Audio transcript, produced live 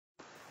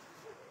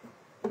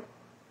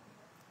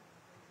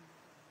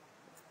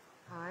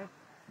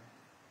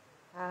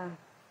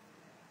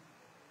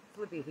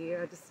Libby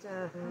here. I just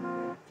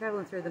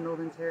travelling through the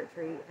Northern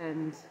Territory,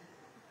 and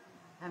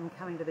I'm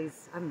coming to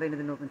these. I haven't been to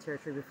the Northern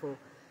Territory before,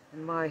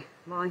 and my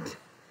mind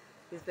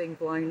is being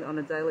blown on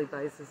a daily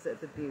basis at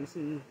the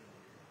beauty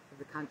of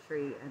the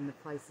country and the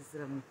places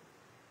that I'm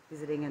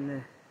visiting, and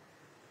the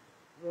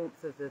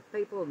warmth of the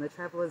people and the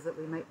travellers that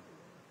we meet.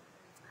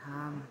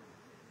 And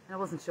I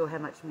wasn't sure how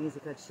much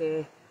music I'd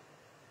share,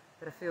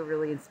 but I feel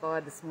really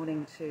inspired this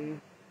morning to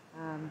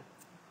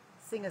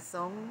sing a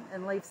song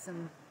and leave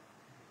some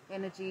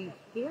energy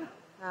here.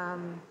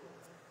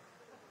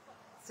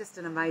 It's just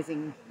an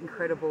amazing,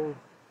 incredible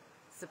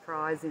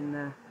surprise in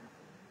the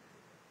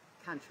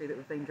country that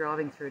we've been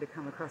driving through, to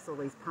come across all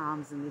these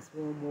palms and this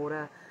warm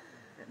water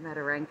at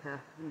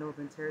Mataranka in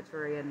Northern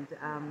Territory, and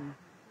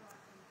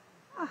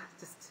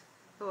just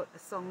thought a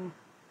song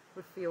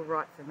would feel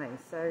right for me,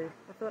 so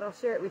I thought I'll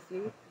share it with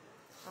you.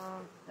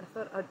 And I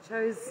thought I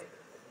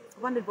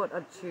wondered what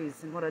I'd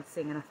choose and what I'd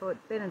sing, and I thought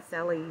Ben and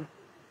Sally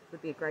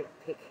would be a great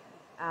pick.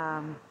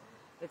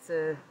 It's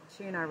a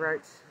tune I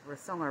wrote, or a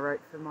song I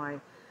wrote for my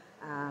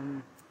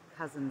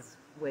cousin's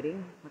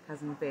wedding, my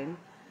cousin Ben,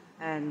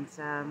 and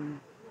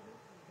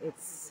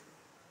it's,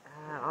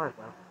 well,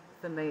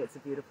 for me it's a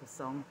beautiful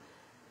song,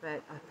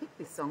 but I picked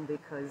this song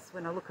because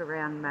when I look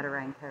around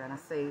Mataranka and I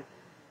see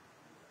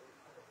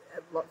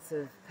lots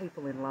of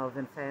people in love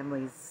and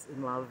families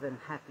in love and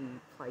happy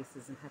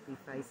places and happy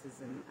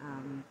faces, and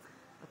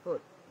I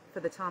thought for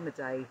the time of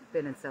day,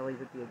 Ben and Sally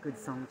would be a good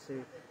song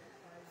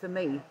for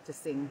me to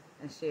sing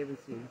and share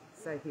with you.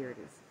 So here it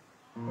is.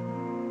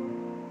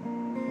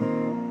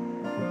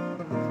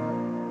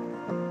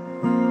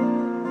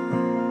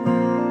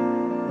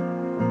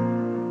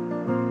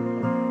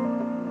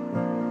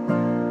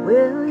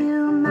 Will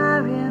you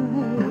marry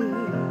me?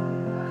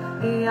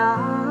 He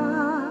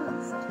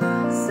asked.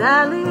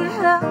 Sally,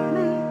 help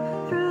me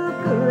through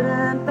good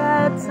and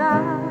bad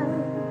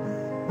times.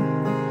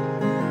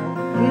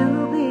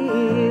 You'll be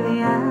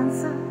the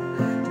answer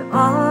to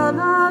all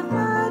of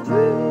my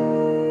dreams.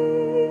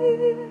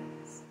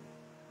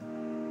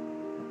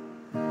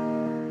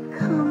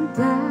 Come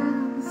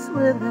dance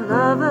with me,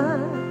 lover.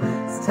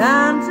 It's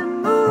time to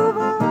move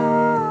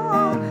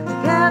on.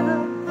 Together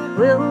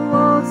we'll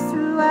waltz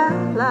through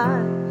our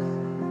lives.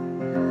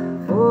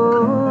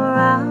 For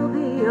I'll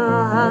be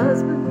your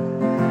husband,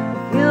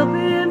 you'll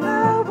be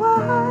my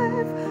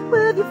wife,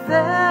 with your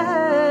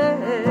fair,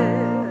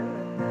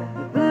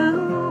 your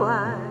blue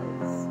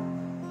eyes.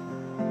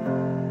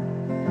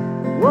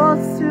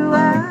 Waltz through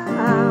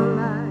our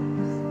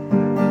lives.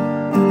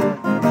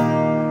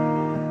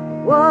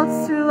 Waltz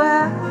through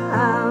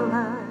our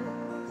lives.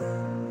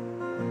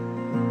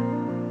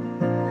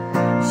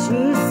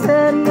 She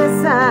said,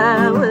 yes,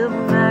 I will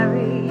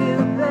marry you,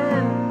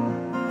 Ben.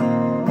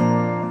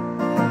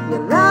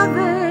 You're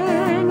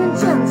loving and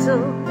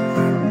gentle,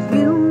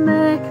 you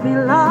make me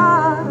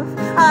laugh.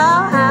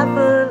 I'll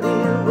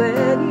happily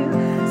wed you,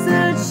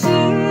 said she.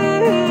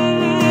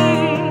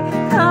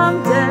 Come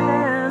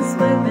dance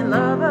with me,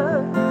 lover.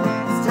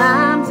 It's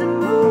time to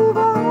move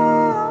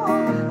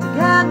on.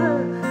 Together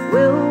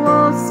we'll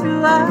waltz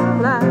through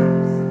our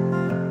lives.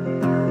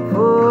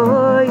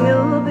 For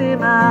you'll be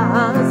my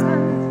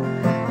husband,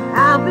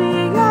 I'll be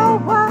your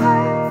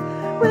wife,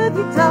 with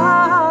your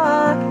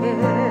dark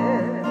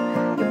hair,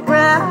 your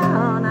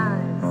brown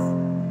eyes.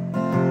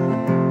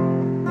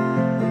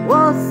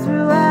 Waltz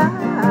through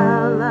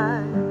our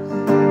lives.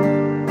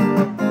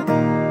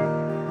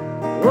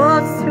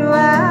 Waltz through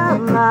our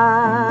lives.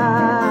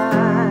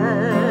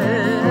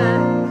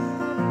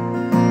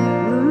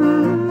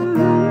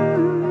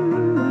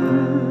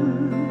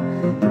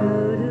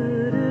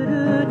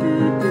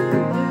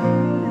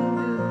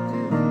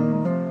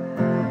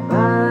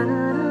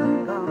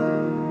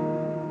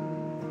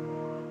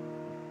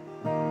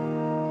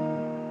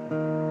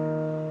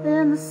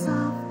 In the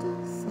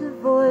softest of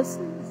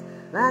voices,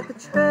 like the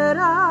tread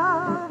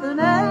of an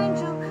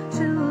angel,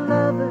 two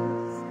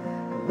lovers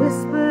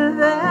whisper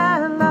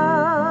their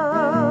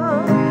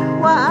love,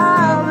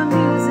 while the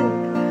music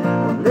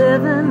of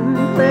living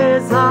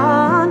plays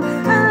on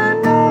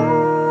and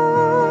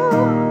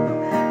on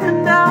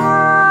and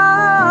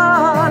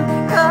on.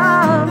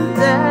 Come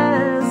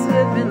dance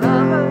with me,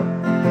 lover.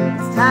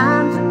 It's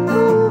time to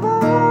move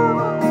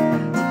on.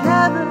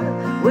 Together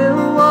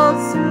we'll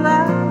waltz through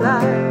our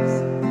lives.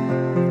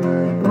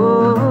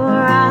 Or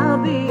I'll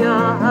be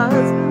your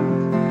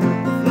husband,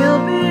 if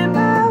you'll be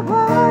my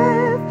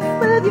wife,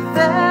 with your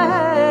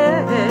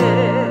fair,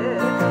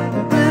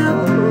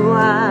 blue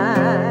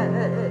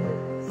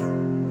eyes.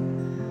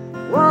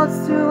 Waltz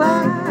through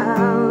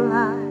our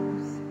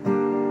lives.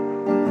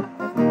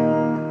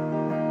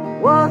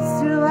 Waltz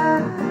through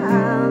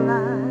our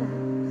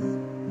lives.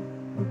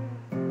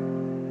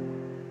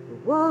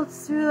 Waltz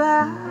through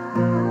our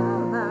lives.